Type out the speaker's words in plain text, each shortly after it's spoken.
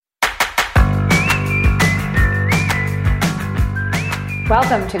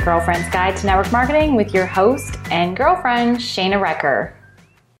Welcome to Girlfriend's Guide to Network Marketing with your host and girlfriend, Shayna Recker.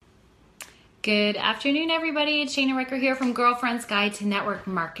 Good afternoon, everybody. It's Shayna Recker here from Girlfriend's Guide to Network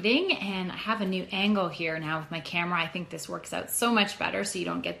Marketing, and I have a new angle here now with my camera. I think this works out so much better so you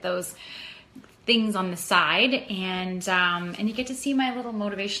don't get those things on the side, and you get to see my little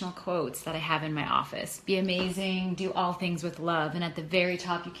motivational quotes that I have in my office. Be amazing, do all things with love, and at the very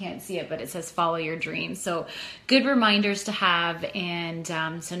top, you can't see it, but it says follow your dreams. So good reminders to have, and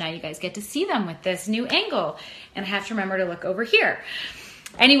so now you guys get to see them with this new angle, and I have to remember to look over here.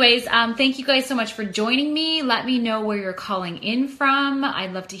 Anyways, thank you guys so much for joining me. Let me know where you're calling in from.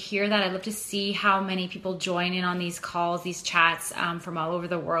 I'd love to hear that. I'd love to see how many people join in on these calls, these chats from all over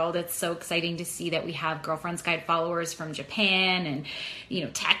the world. It's so exciting to see that we have Girlfriend's Guide followers from Japan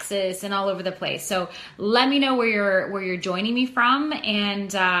and Texas and all over the place. So let me know where you're joining me from,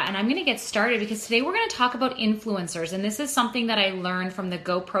 and I'm going to get started because today we're going to talk about influencers, and this is something that I learned from the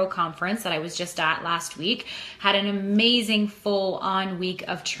GoPro conference that I was just at last week. Had an amazing full-on week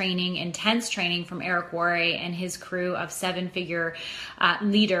of training, intense training from Eric Worre and his crew of 7-figure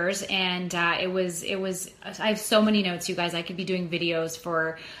leaders. And it was, I have so many notes, you guys. I could be doing videos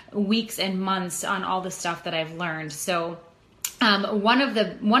for weeks and months on all the stuff that I've learned. So one of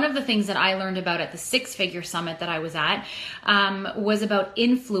the things that I learned about at the 6-figure summit that I was at was about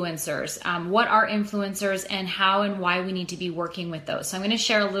influencers. What are influencers and how and why we need to be working with those. So I'm going to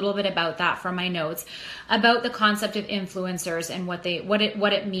share a little bit about that from my notes about the concept of influencers and what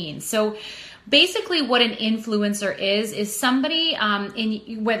it means. So basically what an influencer is somebody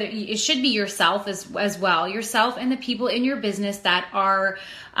whether it should be yourself as well, yourself and the people in your business that are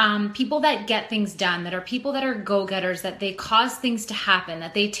people that get things done, that are people that are go-getters, that they cause things to happen,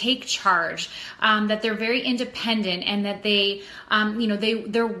 that they take charge, that they're very independent, and that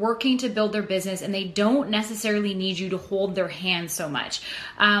they're working to build their business, and they don't necessarily need you to hold their hand so much.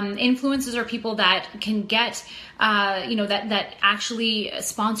 Influencers are people that can get that actually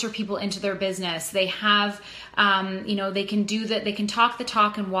sponsor people into their business. They have, they can do that. They can talk the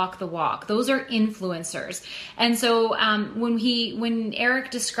talk and walk the walk. Those are influencers. And so when Eric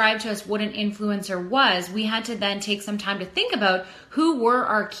described to us what an influencer was, we had to then take some time to think about who were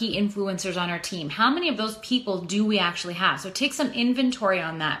our key influencers on our team. How many of those people do we actually have? So take some inventory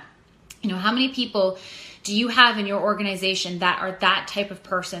on that. How many people do you have in your organization that are that type of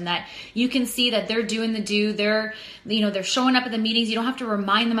person that you can see that they're doing the do, they're showing up at the meetings. You don't have to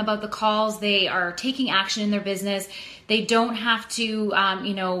remind them about the calls. They are taking action in their business. They don't have to,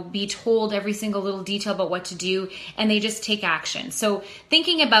 be told every single little detail about what to do, and they just take action. So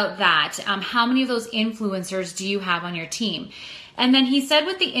thinking about that, how many of those influencers do you have on your team? And then he said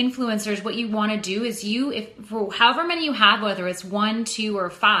with the influencers, what you want to do is for however many you have, whether it's 1, 2, or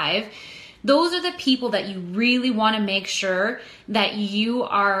 5, those are the people that you really want to make sure that you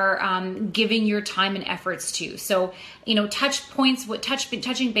are giving your time and efforts to. So,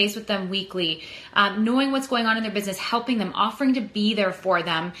 touching base with them weekly, knowing what's going on in their business, helping them, offering to be there for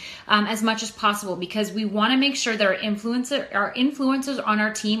them as much as possible, because we want to make sure that our influencers on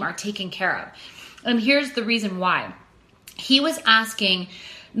our team are taken care of. And here's the reason why. He was asking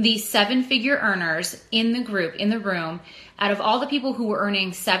the 7-figure earners in the group, in the room, out of all the people who were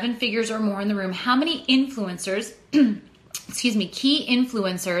earning 7 figures or more in the room, how many influencers, key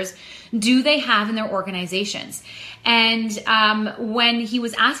influencers do they have in their organizations? And when he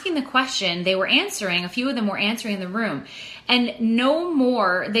was asking the question, they were answering, a few of them were answering in the room, and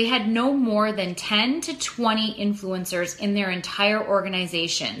they had no more than 10 to 20 influencers in their entire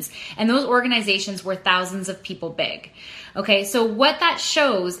organizations. And those organizations were thousands of people big. Okay, so what that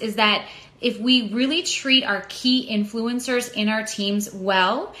shows is that if we really treat our key influencers in our teams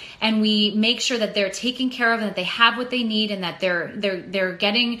well, and we make sure that they're taken care of and that they have what they need, and that they're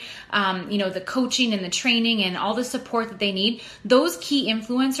getting the coaching and the training and all the support that they need, those key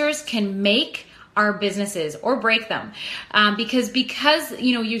influencers can make our businesses or break them. Because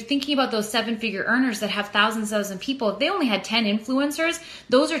you're thinking about those 7-figure earners that have thousands of people. If they only had 10 influencers,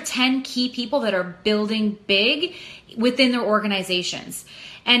 those are 10 key people that are building big within their organizations.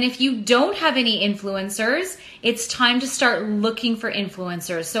 And if you don't have any influencers, it's time to start looking for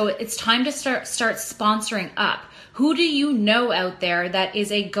influencers. So it's time to start sponsoring up. Who do you know out there that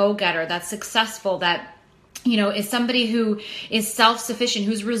is a go-getter, that's successful, that is somebody who is self-sufficient,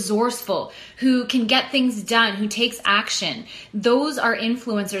 who's resourceful, who can get things done, who takes action. Those are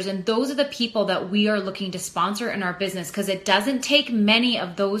influencers, and those are the people that we are looking to sponsor in our business, because it doesn't take many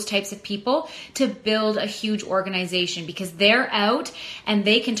of those types of people to build a huge organization, because they're out and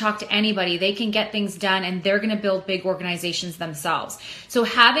they can talk to anybody, they can get things done, and they're going to build big organizations themselves. So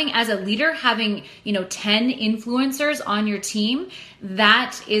as a leader, having 10 influencers on your team,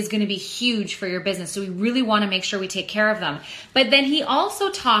 that is going to be huge for your business. So we really want to make sure we take care of them. But then he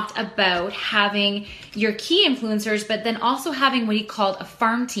also talked about having your key influencers, but then also having what he called a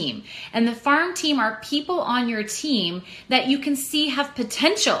farm team. And the farm team are people on your team that you can see have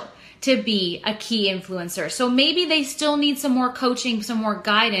potential to be a key influencer. So maybe they still need some more coaching, some more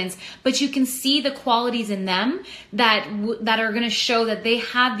guidance, but you can see the qualities in them that are going to show that they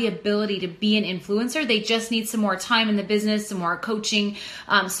have the ability to be an influencer. They just need some more time in the business, some more coaching,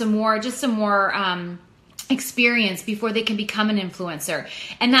 some more experience before they can become an influencer.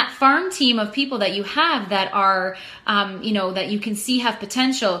 And that farm team of people that you have that are, that you can see have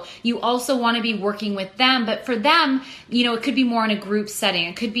potential, you also want to be working with them. But for them, it could be more in a group setting.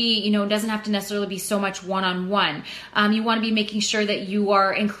 It could be, it doesn't have to necessarily be so much one-on-one. You want to be making sure that you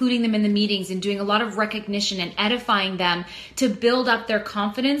are including them in the meetings and doing a lot of recognition and edifying them to build up their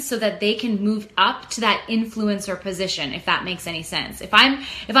confidence so that they can move up to that influencer position, if that makes any sense. If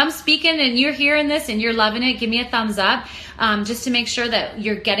I'm speaking and you're hearing this and you're loving it, give me a thumbs up, just to make sure that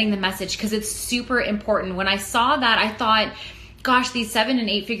you're getting the message, because it's super important. When I saw that, I thought, gosh, these 7- and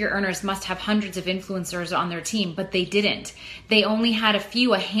 8-figure earners must have hundreds of influencers on their team, but they didn't. They only had a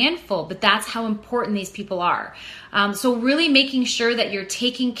handful, but that's how important these people are. So really making sure that you're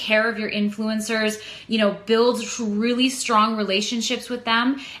taking care of your influencers, build really strong relationships with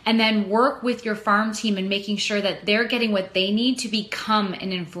them, and then work with your farm team and making sure that they're getting what they need to become an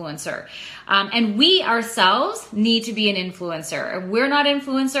influencer. And we ourselves need to be an influencer. If we're not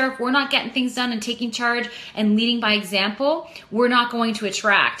influencer, if we're not getting things done and taking charge and leading by example, we're not going to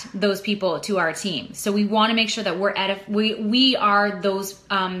attract those people to our team. So we want to make sure that we are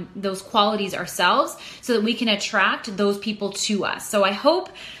those qualities ourselves, so that we can attract those people to us. So I hope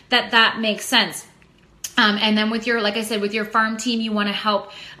that makes sense. And then with your farm team, you want to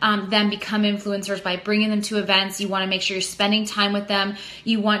help them become influencers by bringing them to events. You want to make sure you're spending time with them.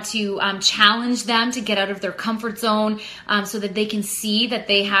 You want to challenge them to get out of their comfort zone, so that they can see that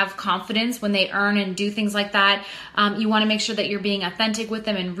they have confidence when they earn and do things like that. You want to make sure that you're being authentic with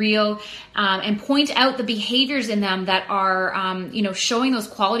them and real, and point out the behaviors in them that are, showing those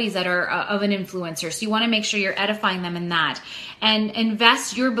qualities that are of an influencer. So you want to make sure you're edifying them in that, and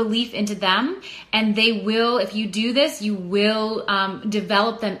invest your belief into them, and they will, if you do this, you will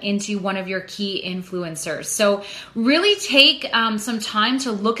develop them into one of your key influencers. So really take some time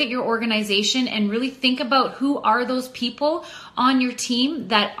to look at your organization and really think about who are those people on your team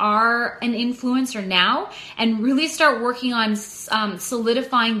that are an influencer now, and really start working on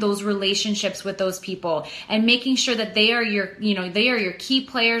solidifying those relationships with those people and making sure that they are your key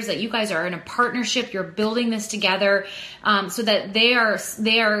players, that you guys are in a partnership, you're building this together, so that they are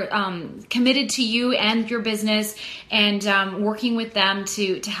committed to you and your business, and working with them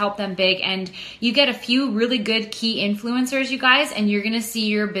to help them big. And you get a few really good key influencers, you guys, and you're going to see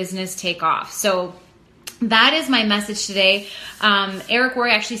your business take off. So that is my message today. Eric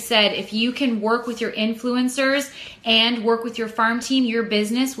Worre actually said, if you can work with your influencers and work with your farm team, your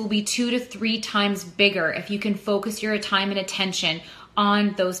business will be 2 to 3 times bigger if you can focus your time and attention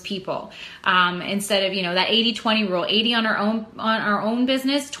on those people, instead of that 80-20 rule. 80 on our own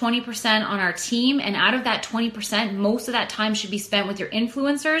business, 20% on our team, and out of that 20%, most of that time should be spent with your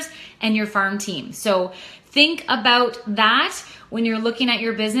influencers and your farm team. So think about that when you're looking at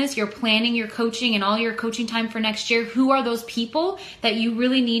your business, you're planning your coaching and all your coaching time for next year. Who are those people that you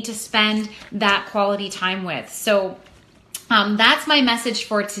really need to spend that quality time with? So that's my message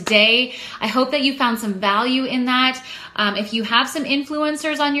for today. I hope that you found some value in that. If you have some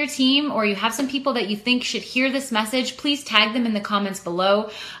influencers on your team, or you have some people that you think should hear this message, please tag them in the comments below.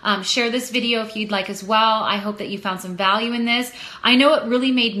 Share this video if you'd like as well. I hope that you found some value in this. I know it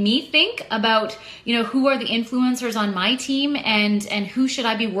really made me think about, who are the influencers on my team, and who should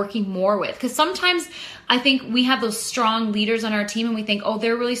I be working more with? Because sometimes I think we have those strong leaders on our team and we think, oh,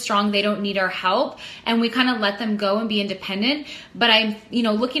 they're really strong, they don't need our help. And we kind of let them go and be independent. But I'm,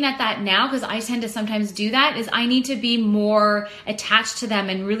 looking at that now, because I tend to sometimes do that, is I need to be more attached to them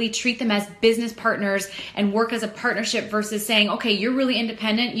and really treat them as business partners and work as a partnership, versus saying, okay, you're really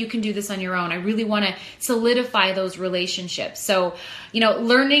independent, you can do this on your own. I really want to solidify those relationships. So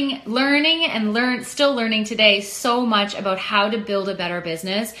still learning today so much about how to build a better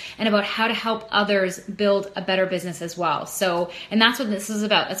business and about how to help others build a better business as well. So, and that's what this is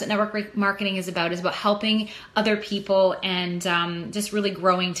about. That's what network marketing is about helping other people and just really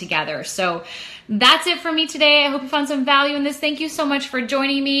growing together. So that's it for me today. I hope you found some value in this. Thank you so much for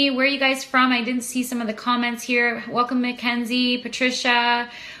joining me. Where are you guys from? I didn't see some of the comments here. Welcome, Mackenzie, Patricia.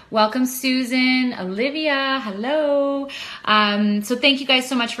 Welcome, Susan, Olivia. Hello. So thank you guys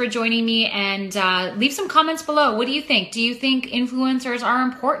so much for joining me, and leave some comments below. What do you think? Do you think influencers are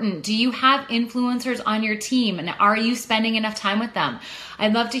important? Do you have influencers on your team, and are you spending enough time with them?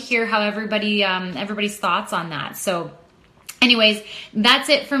 I'd love to hear how everybody's thoughts on that. So anyways, that's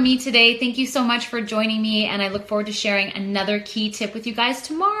it for me today. Thank you so much for joining me, and I look forward to sharing another key tip with you guys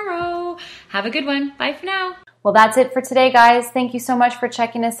tomorrow. Have a good one. Bye for now. Well, that's it for today, guys. Thank you so much for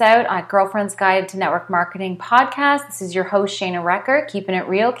checking us out on Girlfriend's Guide to Network Marketing podcast. This is your host, Shana Recker, keeping it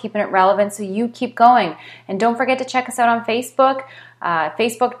real, keeping it relevant so you keep going. And don't forget to check us out on Facebook,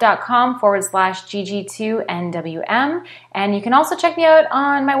 facebook.com/GG2NWM. And you can also check me out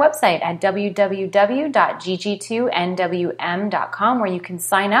on my website at www.gg2nwm.com, where you can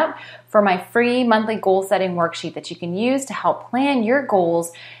sign up for my free monthly goal setting worksheet that you can use to help plan your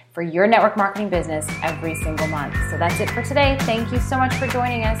goals for your network marketing business every single month. So that's it for today. Thank you so much for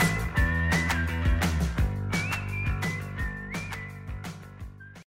joining us.